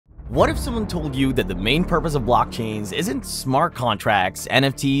What if someone told you that the main purpose of blockchains isn't smart contracts,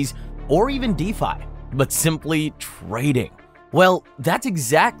 NFTs, or even DeFi, but simply trading? Well, that's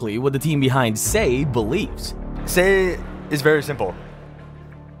exactly what the team behind SEI believes. SEI is very simple.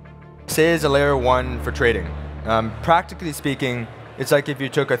 SEI is a layer 1 for trading. Practically speaking, it's like if you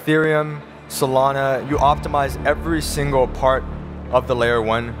took Ethereum, Solana, you optimize every single part of the layer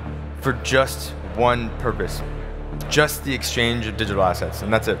 1 for just one purpose. Just the exchange of digital assets,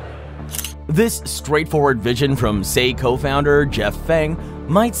 and that's it. This straightforward vision from SEI co-founder Jeff Feng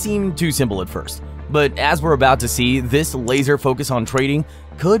might seem too simple at first, but as we're about to see, this laser focus on trading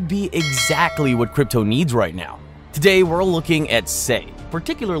could be exactly what crypto needs right now. Today, we're looking at SEI,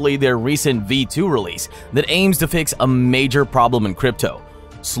 particularly their recent V2 release that aims to fix a major problem in crypto: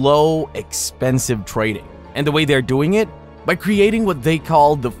 slow, expensive trading. And the way they're doing it? By creating what they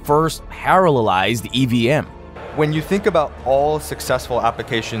call the first parallelized EVM. When you think about all successful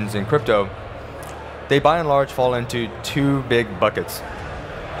applications in crypto, they by and large fall into two big buckets.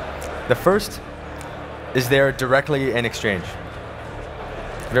 The first is they're directly an exchange.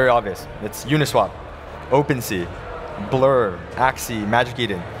 Very obvious. It's Uniswap, OpenSea, Blur, Axie, Magic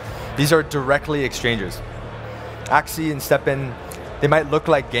Eden. These are directly exchanges. Axie and StepN, they might look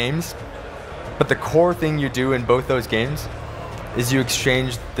like games, but the core thing you do in both those games is you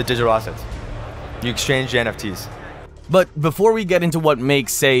exchange the digital assets. You exchange the NFTs. But before we get into what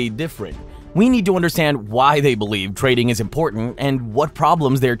makes SEI different, we need to understand why they believe trading is important and what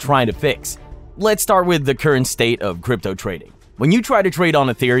problems they're trying to fix. Let's start with the current state of crypto trading. When you try to trade on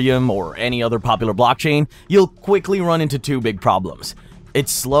Ethereum or any other popular blockchain, you'll quickly run into two big problems.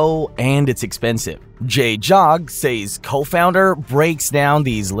 It's slow and it's expensive. Jay Jog, SEI's co-founder, breaks down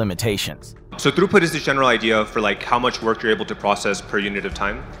these limitations. So throughput is the general idea for how much work you're able to process per unit of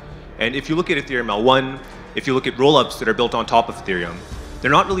time. And if you look at Ethereum L1, if you look at rollups that are built on top of Ethereum,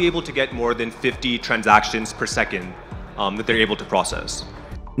 they're not really able to get more than 50 transactions per second that they're able to process.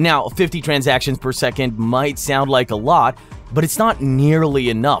 Now, 50 transactions per second might sound like a lot, but it's not nearly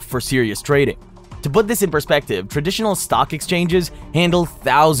enough for serious trading. To put this in perspective, traditional stock exchanges handle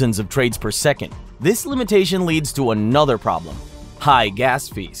thousands of trades per second. This limitation leads to another problem: high gas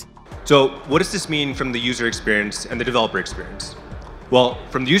fees. So what does this mean from the user experience and the developer experience? Well,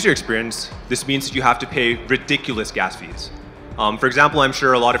 from the user experience, this means that you have to pay ridiculous gas fees. For example, I'm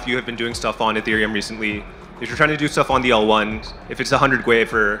sure a lot of you have been doing stuff on Ethereum recently. If you're trying to do stuff on the L1, if it's 100 Gwei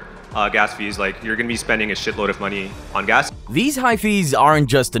for gas fees, you're going to be spending a shitload of money on gas. These high fees aren't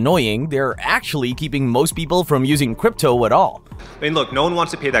just annoying, they're actually keeping most people from using crypto at all. I mean, look, no one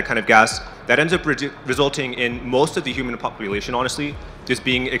wants to pay that kind of gas. That ends up resulting in most of the human population, honestly, just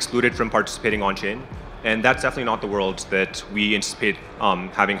being excluded from participating on-chain. And that's definitely not the world that we anticipate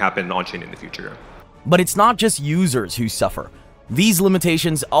having happen on-chain in the future. But it's not just users who suffer. These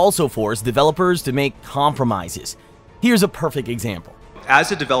limitations also force developers to make compromises. Here's a perfect example.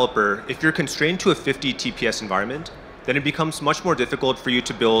 As a developer, if you're constrained to a 50 TPS environment, then it becomes much more difficult for you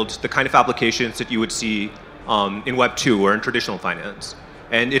to build the kind of applications that you would see in Web 2 or in traditional finance.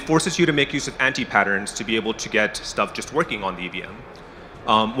 And it forces you to make use of anti-patterns to be able to get stuff just working on the EVM.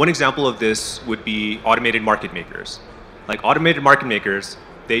 One example of this would be automated market makers. Automated market makers,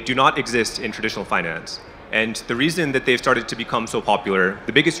 they do not exist in traditional finance. And the reason that they've started to become so popular,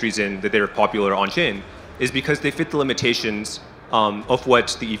 the biggest reason that they're popular on-chain, is because they fit the limitations of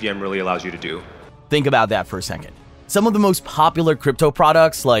what the EVM really allows you to do. Think about that for a second. Some of the most popular crypto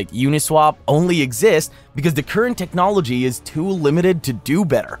products like Uniswap only exist because the current technology is too limited to do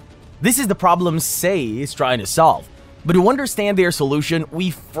better. This is the problem SEI is trying to solve. But to understand their solution, we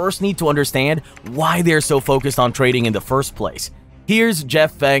first need to understand why they're so focused on trading in the first place. Here's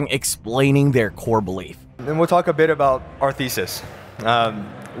Jeff Feng explaining their core belief. And we'll talk a bit about our thesis.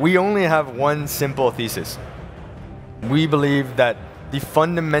 We only have one simple thesis. We believe that the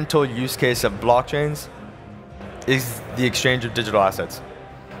fundamental use case of blockchains is the exchange of digital assets.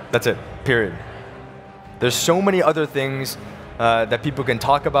 That's it, period. There's so many other things that people can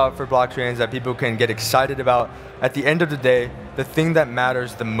talk about for blockchains, that people can get excited about. At the end of the day, the thing that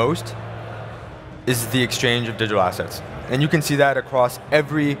matters the most is the exchange of digital assets. And you can see that across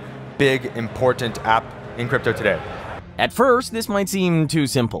every big, important app in crypto today. At first, this might seem too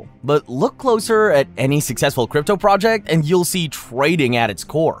simple, but look closer at any successful crypto project and you'll see trading at its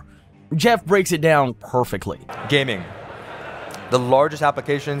core. Jeff breaks it down perfectly. Gaming. The largest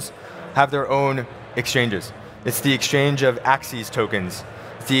applications have their own exchanges. It's the exchange of Axie's tokens.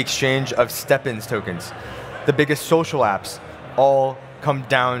 It's the exchange of StepN's tokens. The biggest social apps all come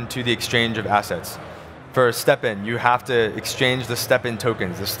down to the exchange of assets. For StepN, you have to exchange the StepN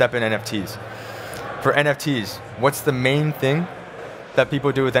tokens, the StepN NFTs. For NFTs, what's the main thing? that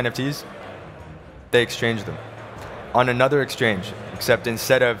people do with NFTs, they exchange them on another exchange, except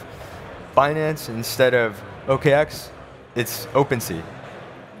instead of Binance, instead of OKX, it's OpenSea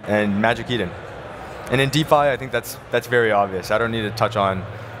and Magic Eden. And in DeFi, I think that's very obvious. I don't need to touch on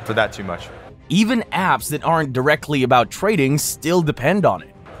for that too much. Even apps that aren't directly about trading still depend on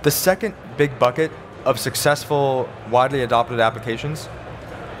it. The second big bucket of successful, widely adopted applications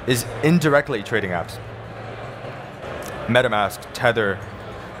is indirectly trading apps. MetaMask, Tether,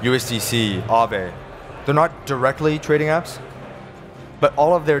 USDC, Aave, they're not directly trading apps, but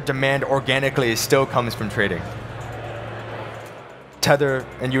all of their demand organically still comes from trading. Tether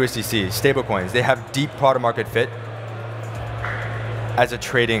and USDC, stablecoins, they have deep product market fit as a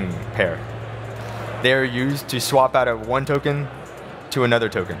trading pair. They are used to swap out of one token to another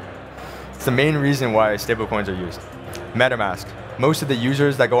token. It's the main reason why stablecoins are used. MetaMask, most of the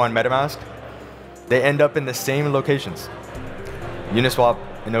users that go on MetaMask, they end up in the same locations. Uniswap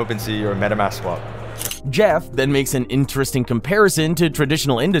and OpenSea or MetaMask swap. Jeff then makes an interesting comparison to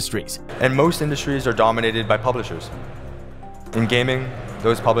traditional industries. And most industries are dominated by publishers. In gaming,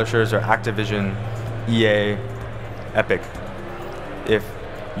 those publishers are Activision, EA, Epic. If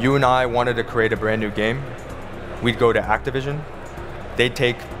you and I wanted to create a brand new game, we'd go to Activision. They'd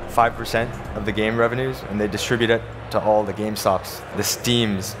take 5% of the game revenues and they distribute it to all the GameStops, the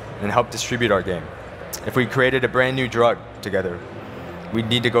Steams, and help distribute our game. If we created a brand new drug together, we'd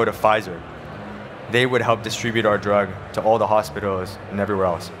need to go to Pfizer. They would help distribute our drug to all the hospitals and everywhere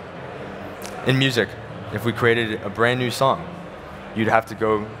else. In music, if we created a brand new song, you'd have to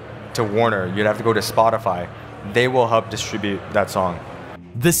go to Warner, you'd have to go to Spotify. They will help distribute that song.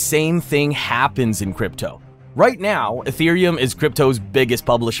 The same thing happens in crypto. Right now, Ethereum is crypto's biggest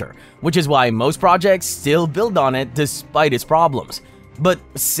publisher, which is why most projects still build on it despite its problems. But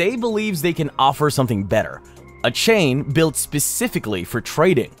SEI believes they can offer something better, a chain built specifically for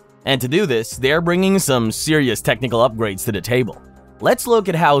trading. And to do this, they're bringing some serious technical upgrades to the table. Let's look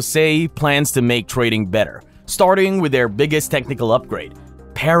at how SEI plans to make trading better, starting with their biggest technical upgrade,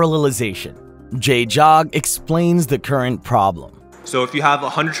 parallelization. Jay Jog explains the current problem. So if you have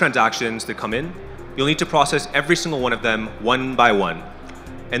 100 transactions that come in, you'll need to process every single one of them one by one.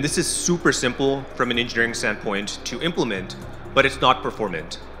 And this is super simple from an engineering standpoint to implement, but it's not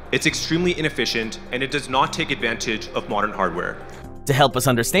performant. It's extremely inefficient, and it does not take advantage of modern hardware. To help us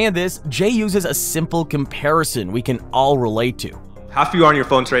understand this, Jay uses a simple comparison we can all relate to. Half of you are on your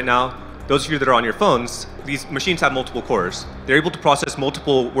phones right now. Those of you that are on your phones, these machines have multiple cores. They're able to process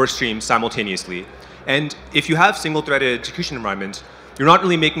multiple work streams simultaneously. And if you have single-threaded execution environments, you're not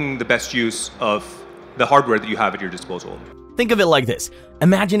really making the best use of the hardware that you have at your disposal. Think of it like this.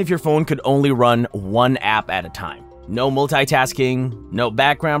 Imagine if your phone could only run one app at a time. No multitasking, no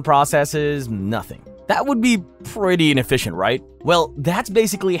background processes, nothing. That would be pretty inefficient, right? Well, that's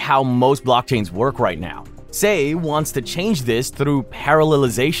basically how most blockchains work right now. SEI wants to change this through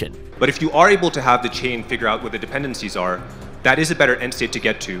parallelization. But if you are able to have the chain figure out what the dependencies are, that is a better end state to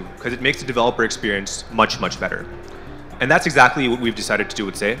get to, because it makes the developer experience much, much better. And that's exactly what we've decided to do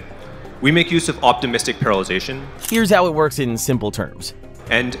with SEI. We make use of optimistic parallelization. Here's how it works in simple terms.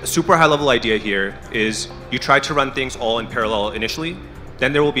 And a super high-level idea here is you try to run things all in parallel initially,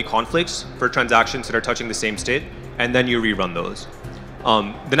 then there will be conflicts for transactions that are touching the same state, and then you rerun those.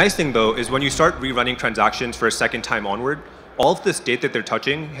 The nice thing, though, is when you start rerunning transactions for a second time onward, all of the state that they're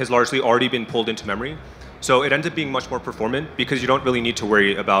touching has largely already been pulled into memory. So it ends up being much more performant because you don't really need to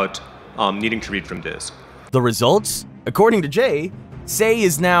worry about needing to read from disk. The results? According to Jay, SEI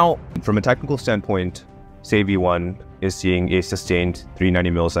is now... From a technical standpoint, SEI V1 is seeing a sustained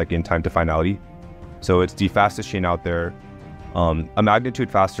 390 millisecond time to finality. So it's the fastest chain out there, a magnitude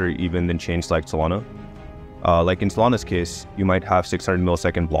faster even than chains like Solana. Like in Solana's case, you might have 600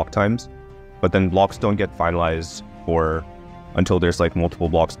 millisecond block times, but then blocks don't get finalized until there's like multiple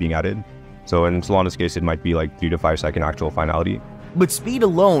blocks being added. So in Solana's case, it might be like 3 to 5 second actual finality. But speed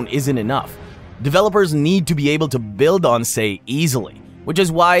alone isn't enough. Developers need to be able to build on SEI easily, which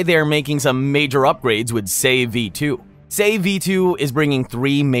is why they're making some major upgrades with SEI V2. SEI V2 is bringing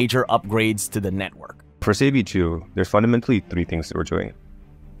 3 major upgrades to the network. For SEI V2, there's fundamentally 3 things that we're doing.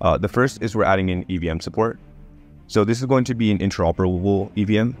 The first is we're adding in EVM support. So this is going to be an interoperable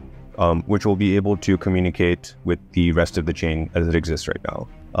EVM, which will be able to communicate with the rest of the chain as it exists right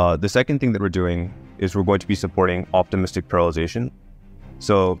now. The second thing that we're doing is we're going to be supporting optimistic parallelization.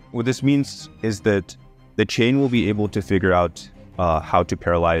 So what this means is that the chain will be able to figure out how to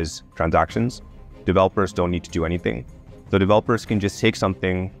parallelize transactions. Developers don't need to do anything. So developers can just take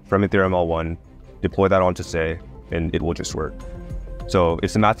something from Ethereum L1, deploy that onto SEI, and it will just work. So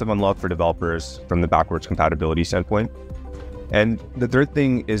it's a massive unlock for developers from the backwards compatibility standpoint. And the third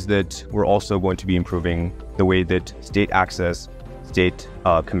thing is that we're also going to be improving the way that state access, state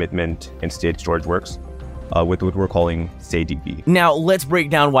commitment, and state storage works with what we're calling SEI DB. Now, let's break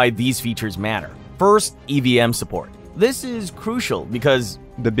down why these features matter. First, EVM support. This is crucial because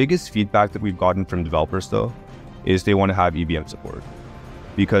the biggest feedback that we've gotten from developers, though, is they want to have EVM support.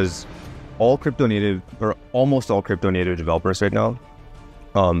 Because all crypto native, or almost all crypto native developers right now,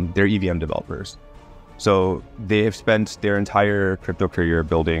 they're EVM developers. So they have spent their entire crypto career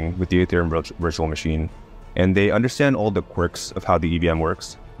building with the Ethereum virtual machine, and they understand all the quirks of how the EVM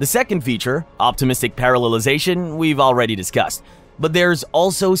works. The second feature, optimistic parallelization, we've already discussed. But there's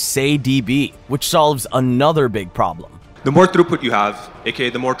also SEI DB, which solves another big problem. The more throughput you have, aka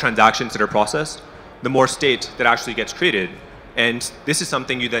the more transactions that are processed, the more state that actually gets created. And this is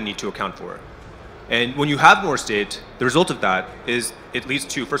something you then need to account for. And when you have more state, the result of that is it leads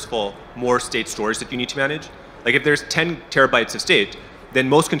to, first of all, more state storage that you need to manage. Like if there's 10 terabytes of state, then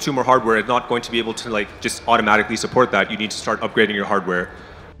most consumer hardware is not going to be able to just automatically support that. You need to start upgrading your hardware.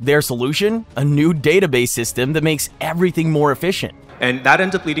 Their solution? A new database system that makes everything more efficient. And that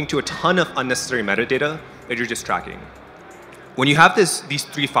ends up leading to a ton of unnecessary metadata that you're just tracking. When you have these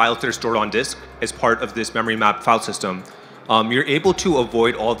three files that are stored on disk as part of this memory map file system, you're able to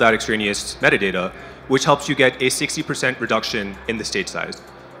avoid all of that extraneous metadata, which helps you get a 60% reduction in the state size,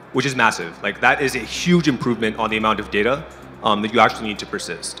 which is massive. Like that is a huge improvement on the amount of data that you actually need to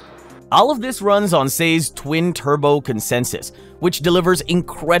persist. All of this runs on SEI's twin turbo consensus, which delivers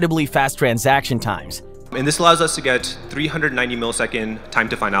incredibly fast transaction times. And this allows us to get 390 millisecond time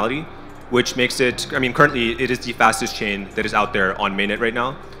to finality, which makes it, currently it is the fastest chain that is out there on mainnet right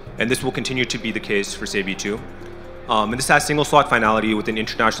now. And this will continue to be the case for SEI V2. And this has single slot finality with an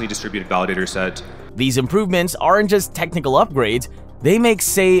internationally distributed validator set. These improvements aren't just technical upgrades, they make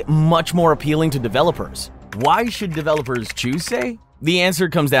SEI much more appealing to developers. Why should developers choose SEI? The answer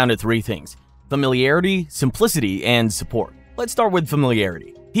comes down to three things: familiarity, simplicity, and support. Let's start with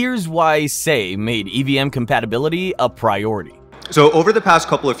familiarity. Here's why SEI made EVM compatibility a priority. So over the past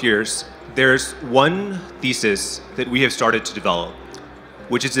couple of years, there's one thesis that we have started to develop,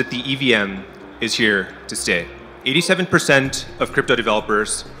 which is that the EVM is here to stay. 87% of crypto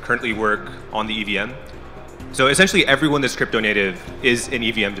developers currently work on the EVM. So essentially everyone that's crypto native is an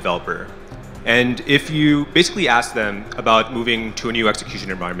EVM developer. And if you basically ask them about moving to a new execution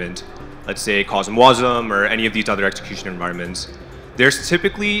environment, let's say Cosm Wasm or any of these other execution environments, there's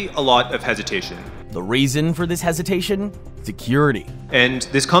typically a lot of hesitation. The reason for this hesitation? Security. And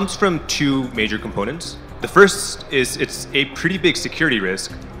this comes from two major components. The first is it's a pretty big security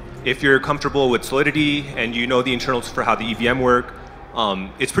risk. If you're comfortable with Solidity and you know the internals for how the EVM work,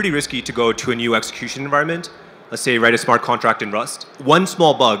 it's pretty risky to go to a new execution environment. Let's say write a smart contract in Rust. One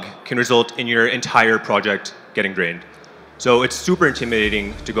small bug can result in your entire project getting drained. So it's super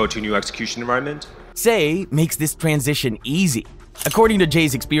intimidating to go to a new execution environment. SEI makes this transition easy. According to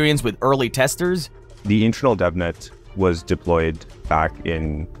Jay's experience with early testers, the internal DevNet was deployed back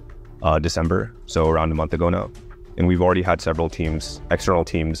in December, so around a month ago now. And we've already had several teams, external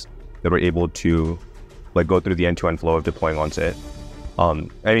teams, that were able to go through the end-to-end flow of deploying on SEI.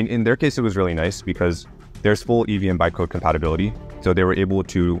 In their case, it was really nice because there's full EVM bytecode compatibility. So they were able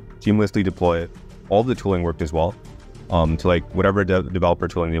to seamlessly deploy. All the tooling worked as well to whatever developer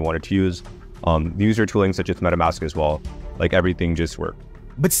tooling they wanted to use. User tooling such as MetaMask as well. Everything just worked.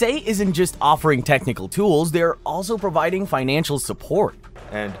 But SEI isn't just offering technical tools, they're also providing financial support.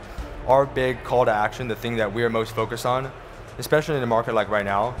 And our big call to action, the thing that we're most focused on, especially in a market like right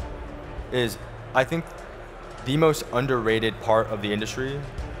now, is I think the most underrated part of the industry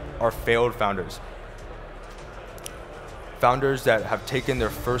are failed founders. Founders that have taken their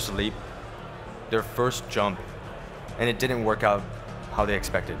first leap, their first jump, and it didn't work out how they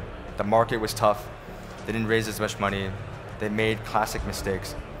expected. The market was tough, they didn't raise as much money, they made classic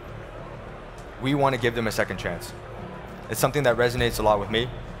mistakes. We want to give them a second chance. It's something that resonates a lot with me.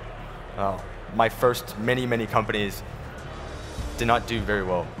 My first many companies did not do very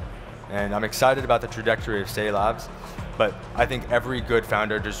well. And I'm excited about the trajectory of SEI Labs, but I think every good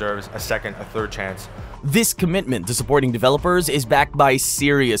founder deserves a second, a third chance. This commitment to supporting developers is backed by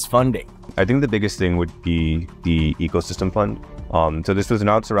serious funding. I think the biggest thing would be the ecosystem fund. So this was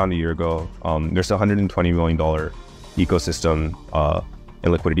announced around a year ago. There's a $120 million ecosystem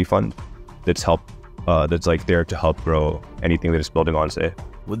and liquidity fund that's there to help grow anything that is building on SEI.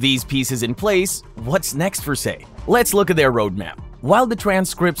 With these pieces in place, what's next for SEI? Let's look at their roadmap. While the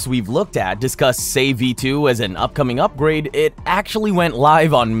transcripts we've looked at discuss SEI V2 as an upcoming upgrade, it actually went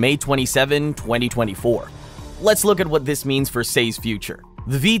live on May 27, 2024. Let's look at what this means for SEI's future.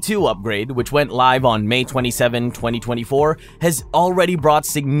 The V2 upgrade, which went live on May 27, 2024, has already brought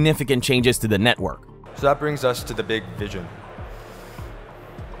significant changes to the network. So that brings us to the big vision.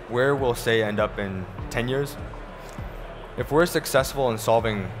 Where will SEI end up in 10 years? If we're successful in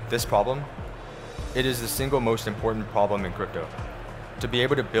solving this problem, it is the single most important problem in crypto. To be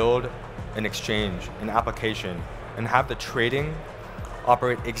able to build an exchange, an application, and have the trading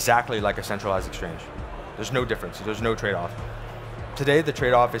operate exactly like a centralized exchange. There's no difference, there's no trade-off. Today, the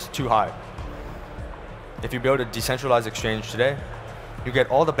trade-off is too high. If you build a decentralized exchange today, you get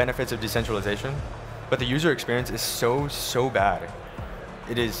all the benefits of decentralization, but the user experience is so bad.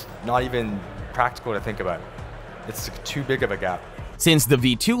 It is not even practical to think about. It's too big of a gap. Since the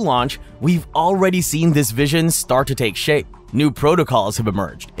V2 launch, we've already seen this vision start to take shape. New protocols have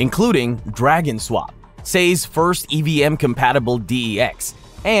emerged, including DragonSwap, SEI's first EVM-compatible DEX,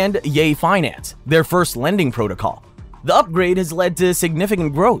 and Yay Finance, their first lending protocol. The upgrade has led to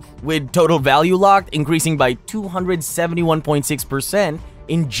significant growth, with total value locked increasing by 271.6%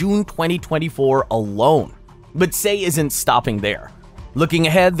 in June 2024 alone. But SEI isn't stopping there. Looking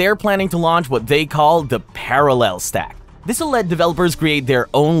ahead, they're planning to launch what they call the Parallel Stack. This will let developers create their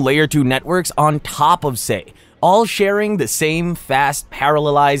own Layer 2 networks on top of SEI, all sharing the same fast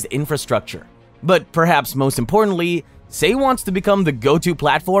parallelized infrastructure. But perhaps most importantly, SEI wants to become the go-to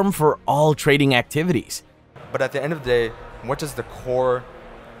platform for all trading activities. But at the end of the day, what does the core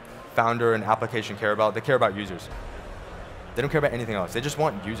founder and application care about? They care about users. They don't care about anything else. They just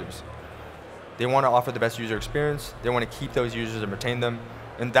want users. They want to offer the best user experience. They want to keep those users and retain them.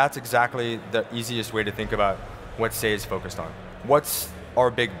 And that's exactly the easiest way to think about what SEI is focused on. What's our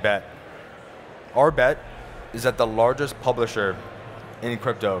big bet? Our bet is that the largest publisher in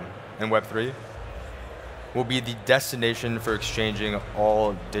crypto and Web3 will be the destination for exchanging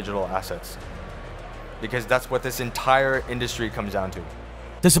all digital assets. Because that's what this entire industry comes down to.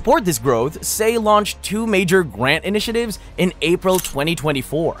 To support this growth, SEI launched two major grant initiatives in April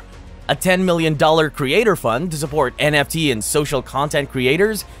 2024. A $10 million creator fund to support NFT and social content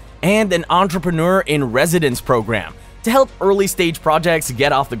creators, and an Entrepreneur in Residence program to help early-stage projects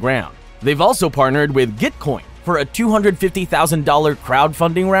get off the ground. They've also partnered with Gitcoin for a $250,000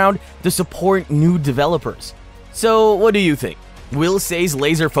 crowdfunding round to support new developers. So what do you think? Will SEI's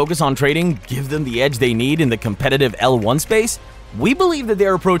laser focus on trading give them the edge they need in the competitive L1 space? We believe that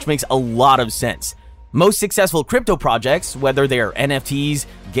their approach makes a lot of sense. Most successful crypto projects, whether they are NFTs,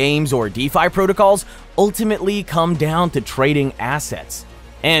 games, or DeFi protocols, ultimately come down to trading assets.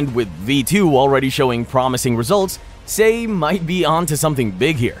 And with V2 already showing promising results, SEI might be onto something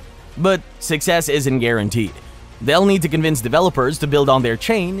big here. But success isn't guaranteed. They'll need to convince developers to build on their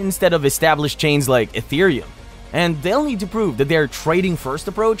chain instead of established chains like Ethereum. And they'll need to prove that their trading-first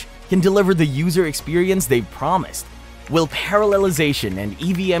approach can deliver the user experience they've promised. Will parallelization and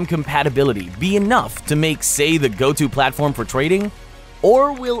EVM compatibility be enough to make SEI the go-to platform for trading?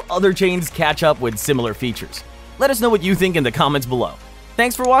 Or will other chains catch up with similar features? Let us know what you think in the comments below.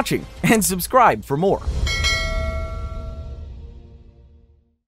 Thanks for watching, and subscribe for more.